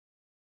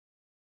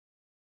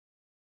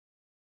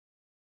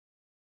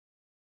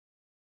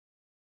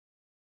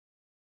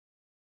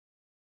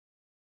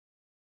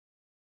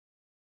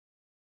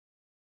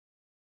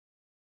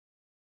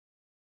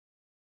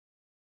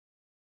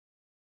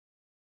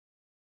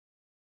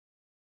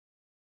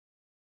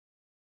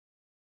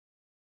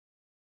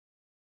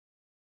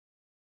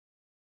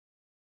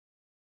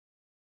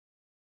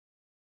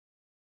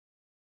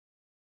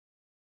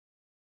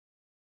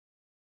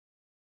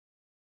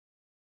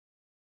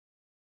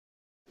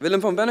Willem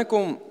van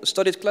Bennekom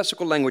studied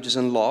classical languages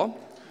and law.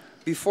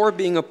 Before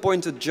being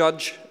appointed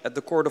judge at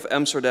the Court of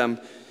Amsterdam,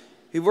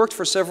 he worked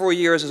for several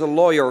years as a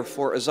lawyer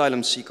for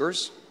asylum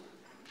seekers.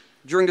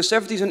 During the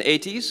 70s and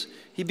 80s,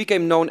 he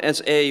became known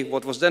as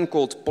what was then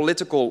called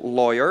political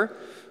lawyer,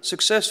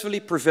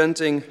 successfully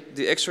preventing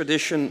the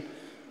extradition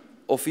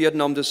of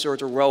Vietnam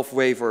deserter Ralph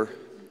Waver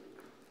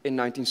in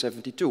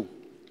 1972.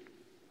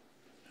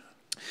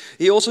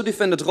 He also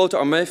defended Rote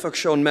Armee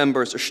Fraktion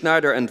members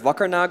Schneider and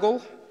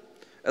Wackernagel,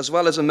 as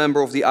well as a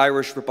member of the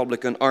Irish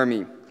Republican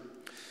Army.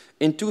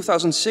 In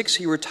 2006,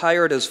 he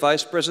retired as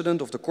vice president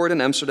of the court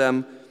in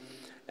Amsterdam,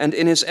 and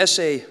in his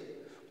essay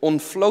on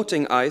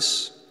floating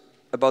ice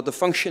about the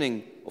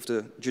functioning of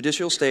the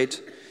judicial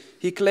state,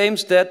 he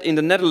claims that in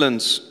the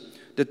Netherlands,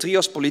 the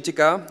trias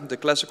politica, the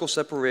classical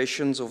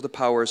separations of the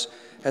powers,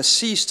 has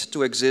ceased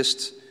to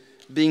exist,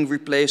 being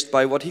replaced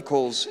by what he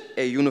calls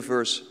a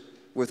universe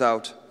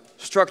without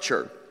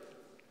structure.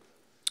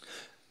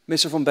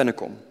 Mr. van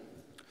Bennekom,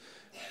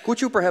 could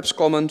you perhaps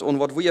comment on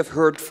what we have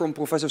heard from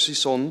Professor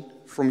Sisson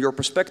from your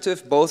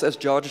perspective, both as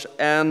judge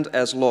and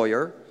as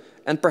lawyer,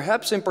 and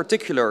perhaps in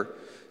particular,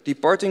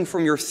 departing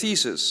from your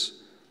thesis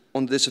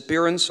on the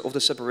disappearance of the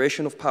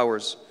separation of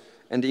powers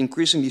and the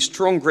increasingly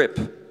strong grip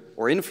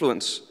or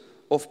influence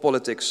of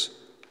politics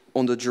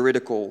on the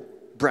juridical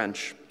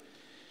branch?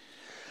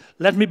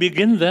 Let me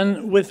begin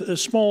then with a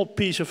small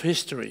piece of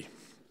history.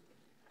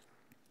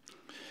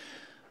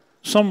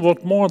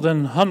 Somewhat more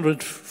than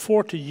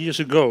 140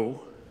 years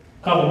ago,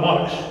 Karl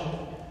Marx,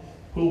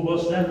 who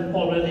was then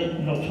already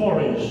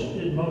notorious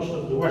in most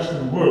of the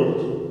Western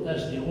world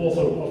as the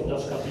author of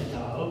Das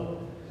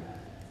Kapital,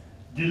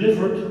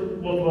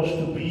 delivered what was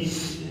to be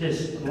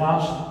his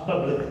last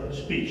public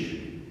speech.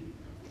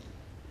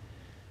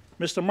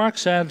 Mr.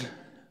 Marx said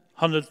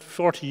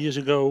 140 years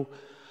ago,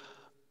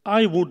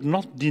 "I would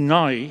not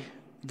deny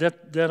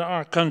that there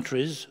are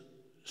countries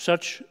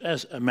such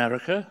as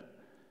America,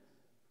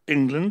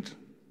 England,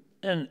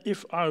 and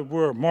if I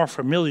were more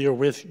familiar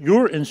with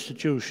your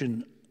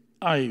institution,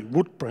 I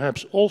would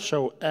perhaps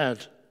also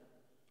add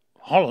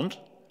Holland,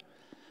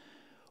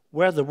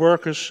 where the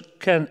workers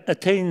can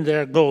attain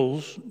their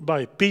goals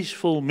by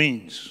peaceful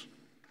means."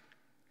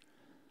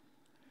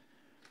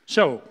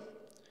 So,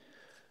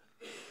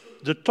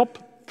 the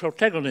top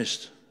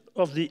protagonist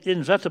of the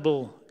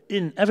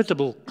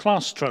inevitable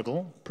class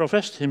struggle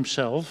professed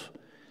himself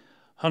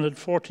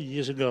 140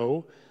 years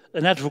ago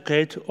an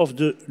advocate of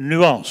the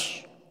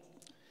nuance.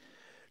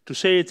 To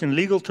say it in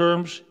legal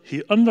terms,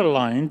 he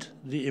underlined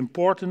the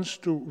importance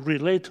to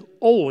relate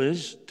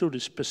always to the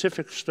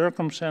specific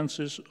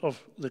circumstances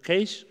of the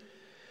case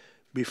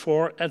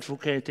before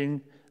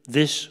advocating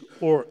this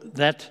or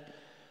that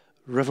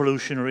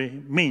revolutionary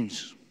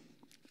means.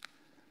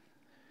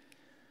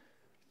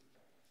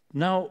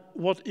 Now,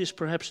 what is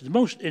perhaps the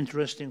most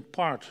interesting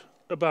part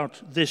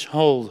about this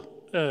whole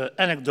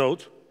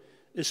anecdote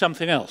is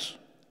something else.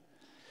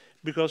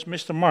 Because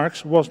Mr.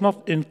 Marx was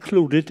not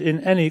included in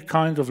any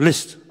kind of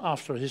list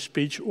after his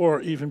speech or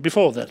even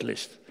before that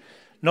list.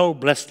 No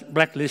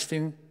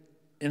blacklisting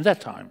in that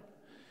time.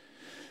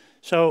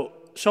 So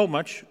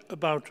much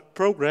about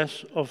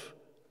progress of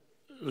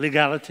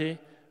legality,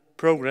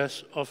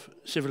 progress of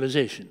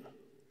civilization.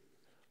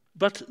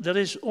 But there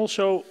is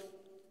also,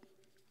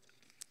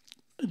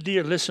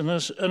 dear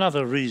listeners,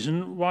 another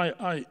reason why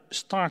I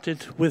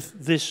started with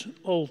this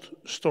old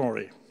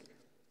story.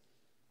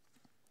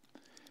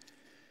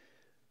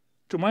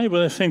 To my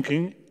way of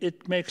thinking,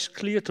 it makes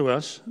clear to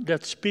us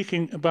that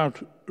speaking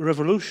about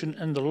revolution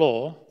and the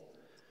law,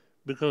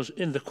 because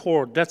in the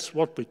core that's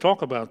what we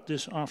talk about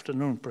this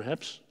afternoon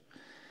perhaps,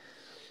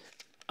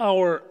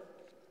 our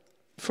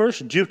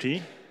first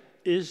duty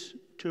is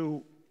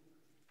to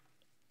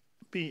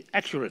be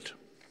accurate.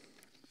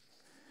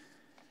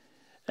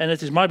 And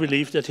it is my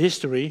belief that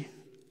history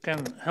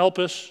can help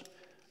us,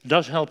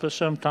 does help us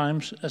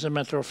sometimes, as a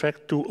matter of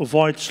fact, to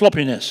avoid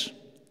sloppiness.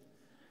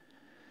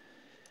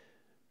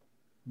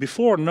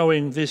 Before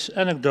knowing this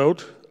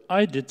anecdote,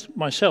 I did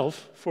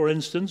myself, for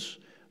instance,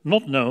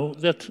 not know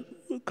that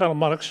Karl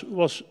Marx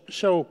was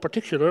so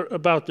particular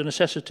about the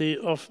necessity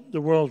of the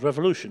world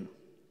revolution.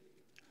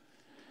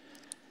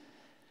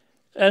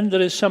 And there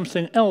is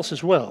something else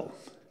as well.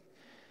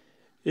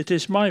 It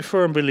is my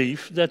firm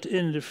belief that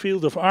in the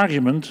field of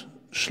argument,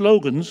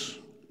 slogans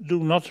do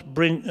not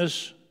bring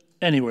us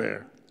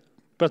anywhere,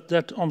 but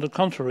that on the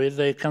contrary,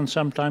 they can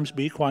sometimes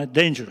be quite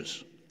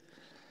dangerous,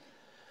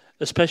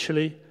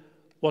 especially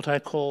what I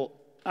call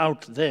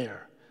out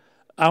there,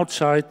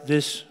 outside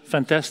this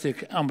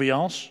fantastic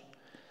ambiance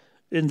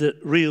in the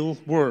real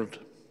world.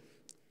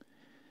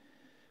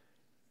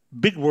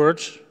 Big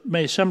words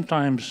may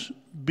sometimes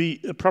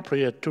be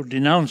appropriate to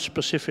denounce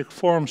specific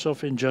forms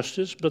of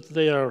injustice, but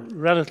they are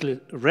relatively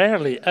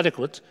rarely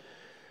adequate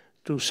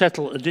to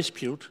settle a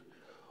dispute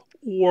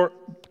or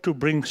to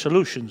bring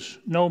solutions,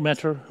 no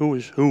matter who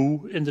is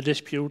who in the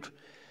dispute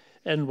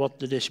and what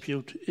the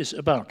dispute is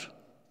about.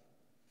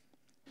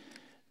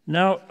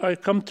 Now I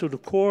come to the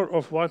core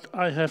of what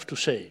I have to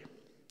say.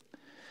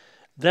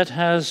 That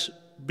has,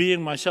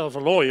 being myself a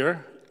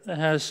lawyer,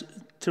 has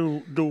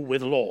to do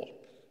with law.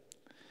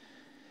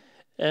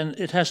 And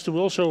it has to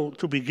also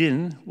to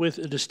begin with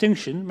a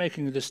distinction,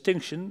 making a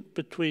distinction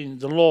between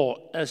the law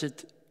as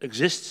it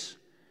exists,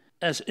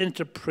 as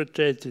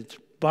interpreted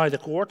by the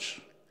courts,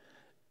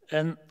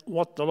 and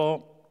what the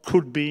law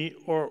could be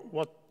or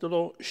what the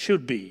law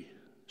should be.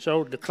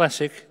 So the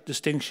classic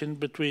distinction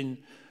between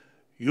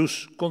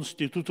jus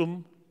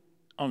constitutum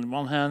on the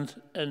one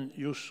hand and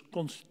jus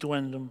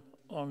constituendum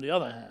on the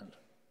other hand.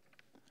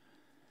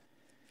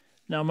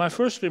 Now, my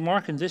first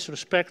remark in this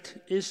respect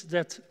is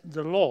that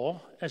the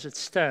law, as it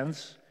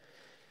stands,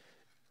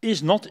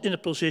 is not in a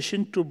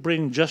position to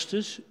bring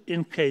justice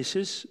in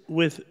cases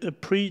with a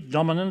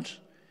predominant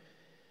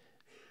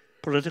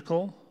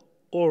political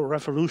or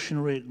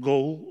revolutionary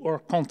goal or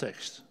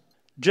context.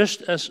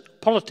 Just as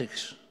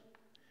politics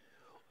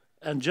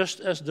and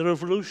just as the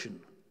revolution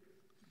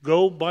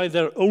go by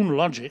their own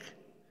logic,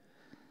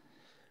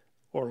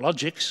 or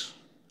logics,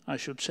 I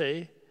should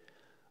say,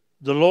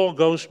 the law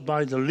goes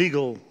by the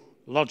legal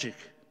logic.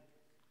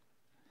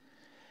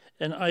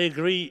 And I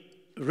agree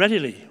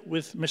readily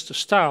with Mr.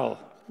 Staal,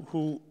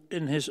 who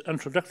in his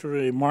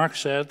introductory remark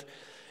said,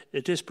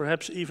 it is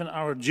perhaps even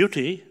our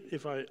duty,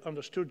 if I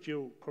understood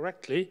you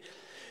correctly,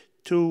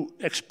 to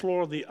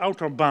explore the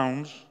outer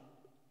bounds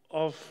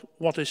of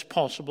what is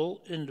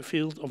possible in the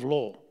field of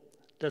law.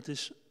 That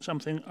is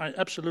something I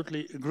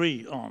absolutely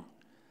agree on.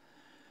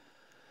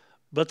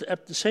 But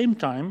at the same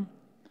time,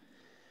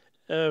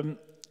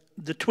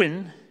 the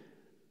twin,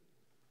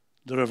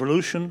 the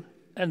revolution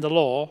and the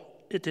law,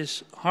 it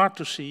is hard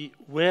to see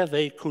where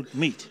they could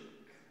meet.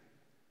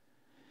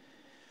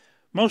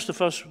 Most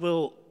of us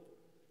will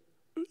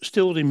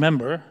still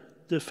remember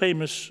the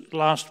famous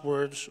last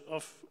words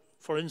of,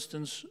 for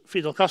instance,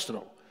 Fidel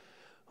Castro,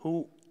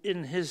 who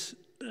in his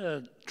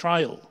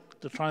trial,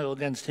 the trial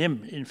against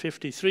him in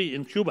 '53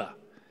 in Cuba,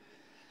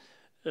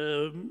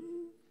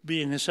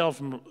 being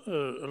himself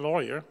a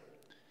lawyer,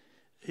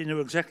 he knew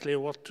exactly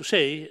what to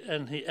say,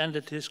 and he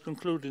ended his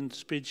concluding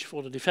speech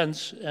for the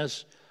defense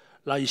as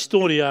 "La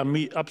historia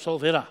mi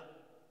absolverá."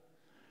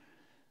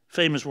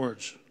 Famous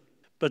words.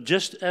 But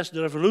just as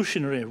the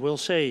revolutionary will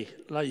say,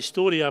 "La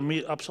historia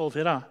mi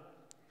absolverá,"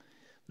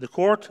 the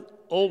court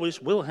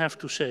always will have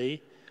to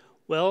say,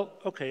 well,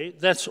 okay,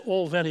 that's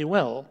all very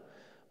well,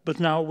 but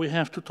now we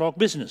have to talk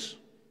business.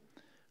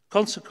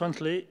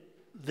 Consequently,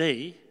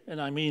 they, and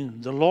I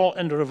mean the law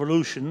and the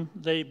revolution,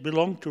 they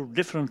belong to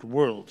different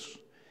worlds.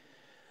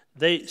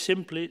 They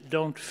simply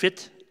don't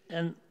fit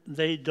and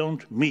they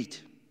don't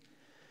meet.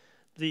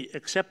 The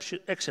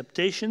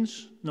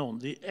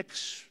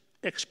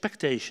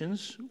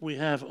expectations we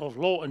have of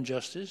law and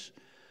justice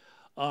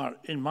are,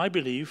 in my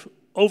belief,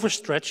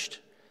 overstretched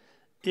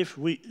if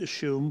we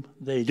assume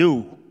they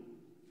do.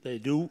 They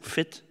do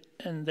fit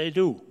and they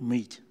do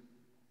meet.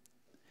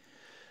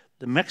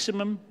 The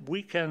maximum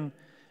we can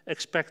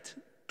expect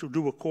to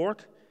do a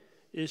court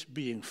is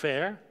being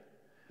fair,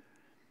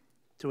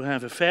 to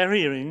have a fair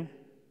hearing,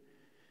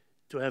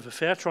 to have a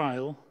fair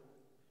trial,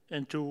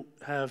 and to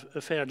have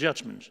a fair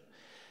judgment.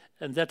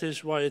 And that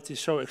is why it is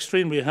so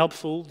extremely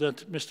helpful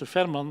that Mr.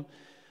 Verman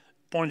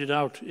pointed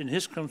out in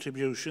his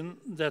contribution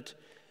that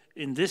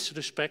in this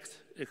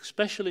respect,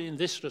 especially in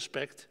this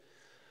respect,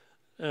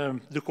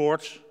 the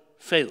courts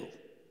fail.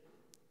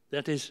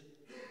 That is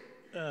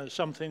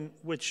something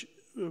which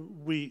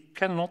we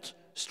cannot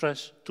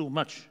stress too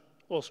much,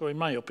 also in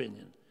my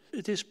opinion.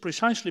 It is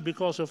precisely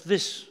because of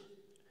this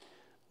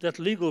that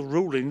legal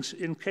rulings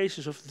in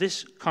cases of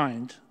this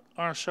kind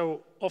are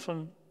so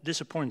often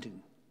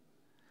disappointing.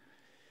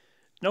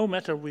 No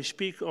matter we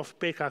speak of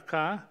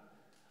PKK,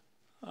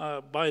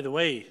 by the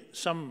way,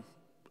 some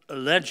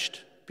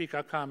alleged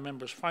PKK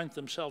members find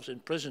themselves in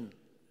prison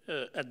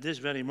at this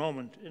very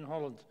moment in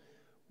Holland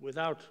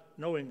without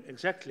knowing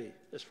exactly,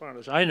 as far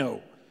as I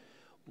know,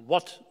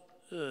 what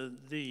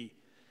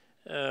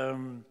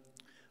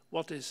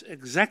is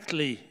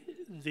exactly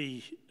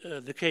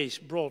the case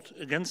brought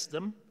against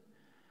them.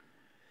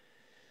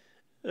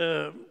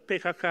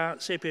 PKK,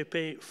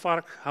 CPP,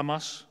 FARC,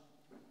 Hamas,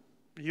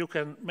 you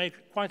can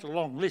make quite a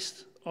long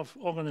list of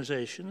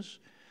organizations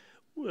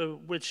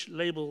which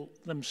label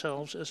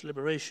themselves as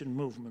liberation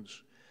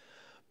movements.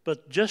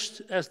 But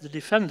just as the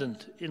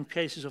defendant in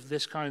cases of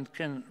this kind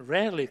can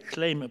rarely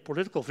claim a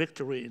political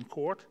victory in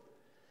court,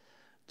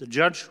 the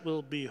judge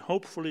will be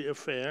hopefully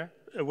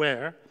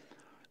aware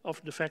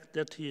of the fact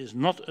that he is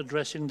not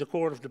addressing the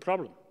core of the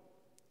problem.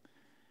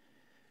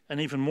 And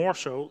even more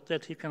so,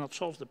 that he cannot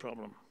solve the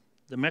problem.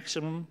 The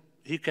maximum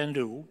he can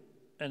do,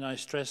 and I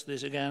stress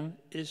this again,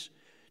 is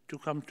to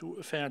come to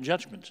a fair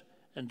judgment.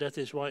 And that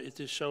is why it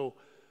is so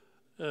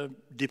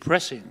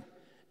depressing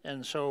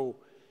and so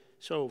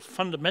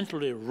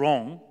fundamentally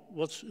wrong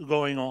what's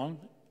going on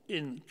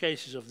in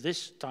cases of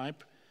this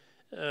type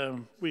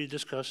we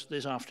discussed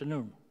this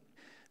afternoon.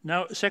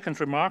 Now, a second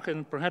remark,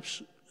 and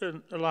perhaps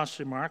a last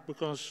remark,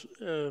 because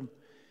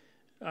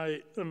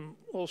I am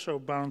also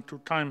bound to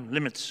time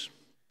limits.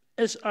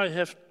 As I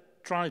have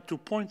tried to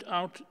point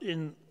out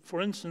in,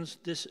 for instance,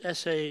 this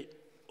essay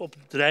op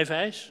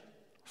drijfijs,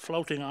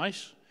 floating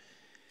ice,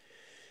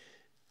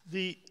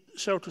 the,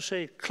 so to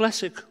say,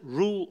 classic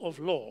rule of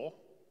law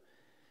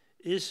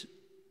is,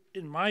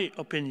 in my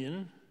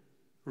opinion,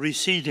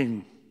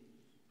 receding,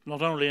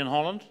 not only in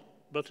Holland,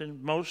 but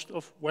in most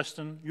of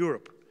Western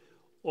Europe,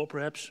 or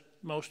perhaps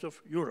most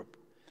of Europe.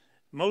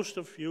 Most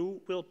of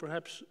you will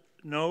perhaps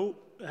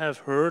have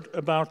heard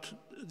about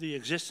the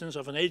existence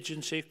of an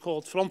agency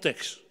called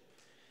Frontex,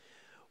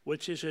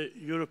 which is a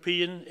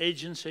European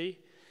agency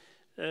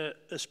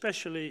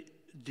especially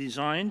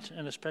designed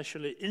and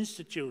especially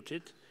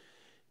instituted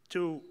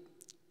to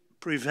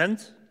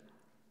prevent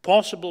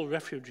possible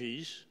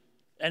refugees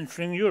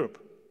entering Europe.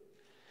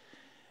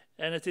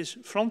 And it is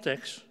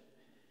Frontex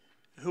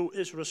who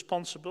is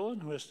responsible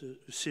and who has the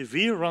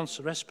severe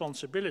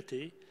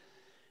responsibility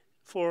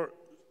for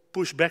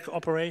pushback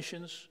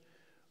operations,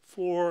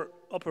 for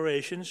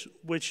operations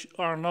which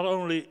are not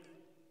only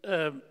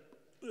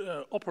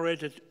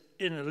operated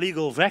in a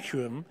legal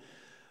vacuum,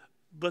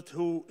 but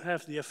who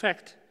have the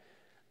effect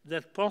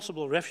that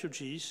possible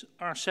refugees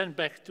are sent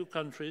back to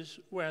countries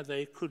where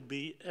they could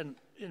be, and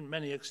in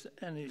many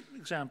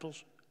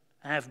examples,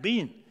 have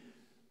been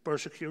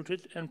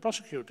persecuted and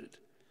prosecuted.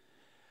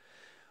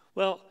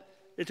 Well,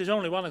 it is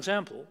only one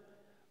example,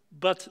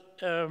 but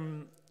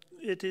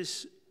it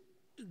is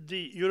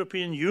the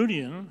European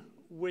Union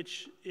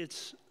which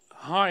its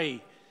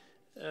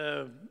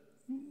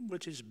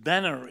which is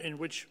banner in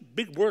which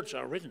big words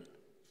are written: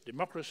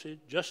 democracy,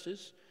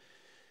 justice,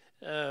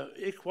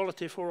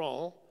 equality for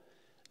all,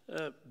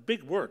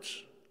 big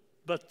words.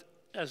 But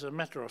as a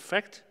matter of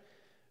fact,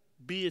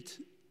 be it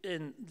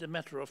in the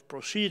matter of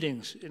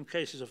proceedings in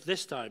cases of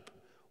this type,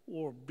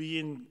 or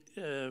being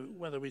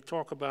whether we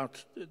talk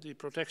about the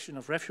protection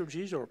of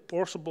refugees or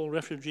possible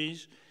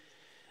refugees,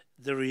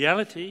 the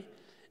reality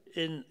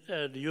in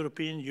the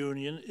European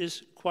Union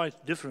is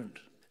quite different.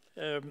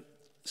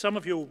 Some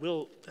of you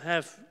will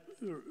have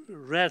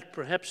read,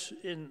 perhaps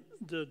in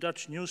the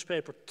Dutch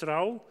newspaper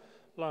Trouw,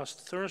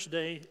 last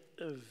Thursday,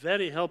 a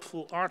very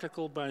helpful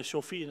article by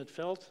Sophie in 't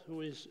Veld,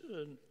 who is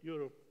a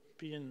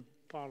European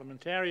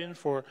parliamentarian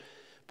for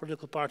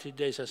political party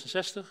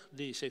D66,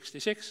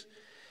 D66,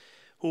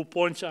 who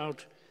points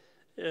out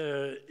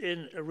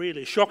in a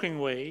really shocking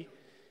way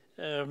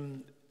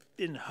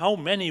in how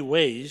many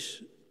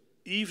ways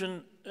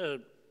even a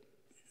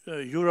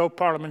Euro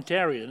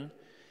parliamentarian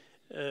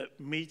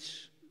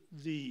meets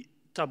the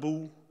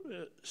taboo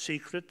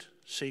secret,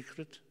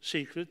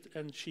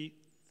 and she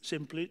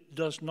simply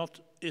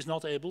is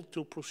not able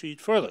to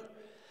proceed further.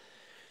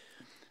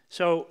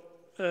 So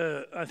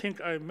I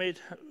think I made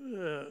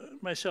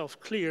myself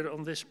clear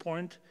on this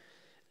point.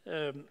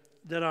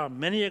 There are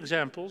many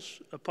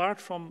examples,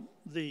 apart from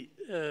the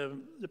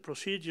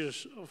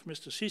procedures of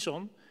Mr.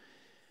 Sisson,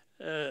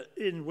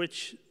 in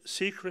which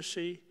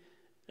secrecy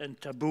and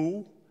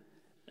taboo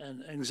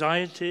and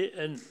anxiety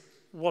and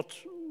what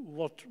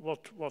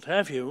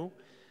have you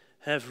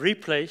have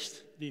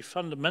replaced the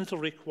fundamental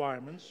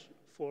requirements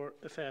for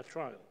a fair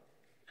trial.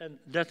 And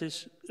that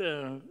is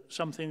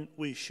something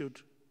we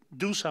should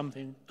do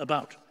something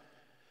about.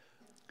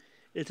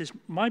 It is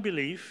my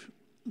belief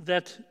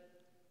that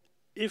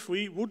if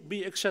we would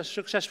be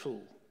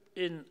successful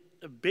in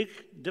a big,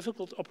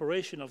 difficult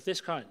operation of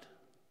this kind,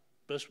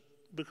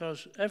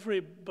 because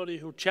everybody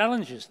who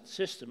challenges the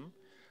system,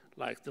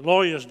 like the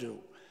lawyers do,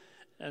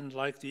 and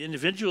like the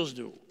individuals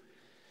do,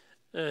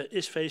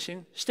 is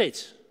facing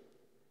states,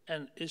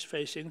 and is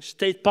facing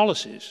state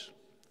policies.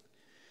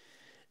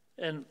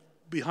 And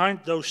behind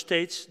those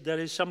states, there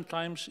is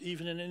sometimes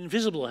even an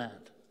invisible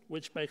hand,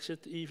 which makes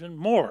it even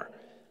more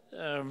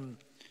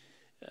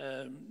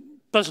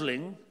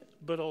puzzling,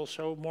 but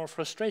also more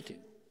frustrating.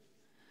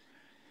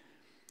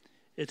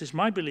 It is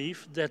my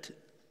belief that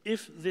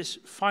if this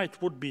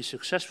fight would be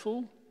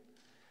successful,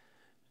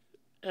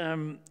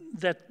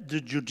 that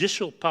the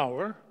judicial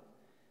power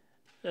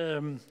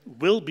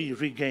will be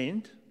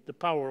regained, the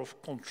power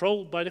of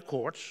control by the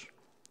courts.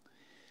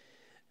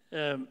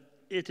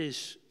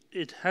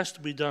 It has to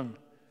be done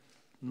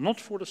not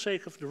for the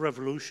sake of the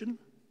revolution,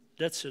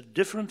 that's a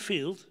different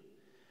field.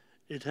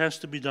 It has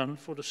to be done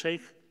for the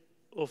sake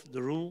of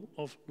the rule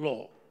of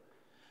law.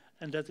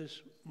 And that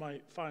is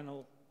my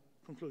final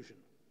conclusion.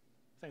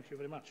 Thank you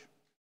very much.